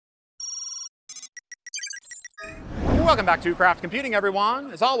Welcome back to CraftComputing,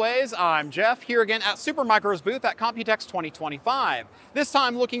 everyone. As always, I'm Jeff, here again at Supermicro's booth at Computex 2025. This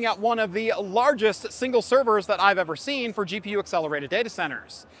time looking at one of the largest single servers that I've ever seen for GPU-accelerated data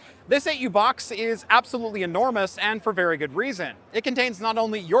centers. This 8U box is absolutely enormous, and for very good reason. It contains not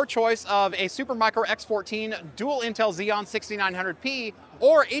only your choice of a Supermicro X14 dual Intel Xeon 6900P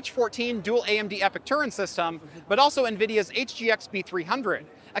or H14 dual AMD EPYC Turin system, but also NVIDIA's HGX B300,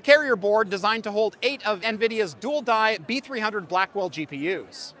 a carrier board designed to hold 8 of NVIDIA's dual-die B300 Blackwell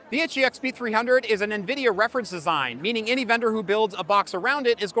GPUs. The HGX B300 is an NVIDIA reference design, meaning any vendor who builds a box around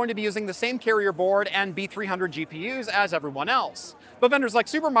it is going to be using the same carrier board and B300 GPUs as everyone else. But vendors like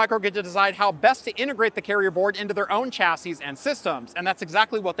Supermicro get to decide how best to integrate the carrier board into their own chassis and systems, and that's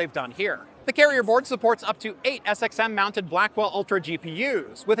exactly what they've done here. The carrier board supports up to 8 SXM-mounted Blackwell Ultra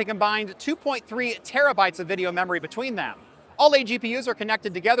GPUs, with a combined 2.3 terabytes of video memory between them. All 8 GPUs are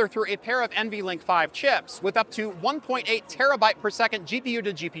connected together through a pair of NVLink 5 chips with up to 1.8 terabyte per second GPU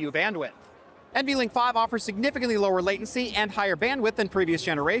to GPU bandwidth. NVLink 5 offers significantly lower latency and higher bandwidth than previous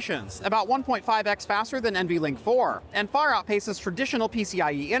generations, about 1.5x faster than NVLink 4, and far outpaces traditional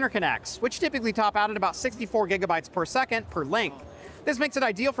PCIe interconnects, which typically top out at about 64 gigabytes per second per link. This makes it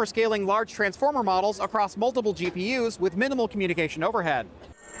ideal for scaling large transformer models across multiple GPUs with minimal communication overhead.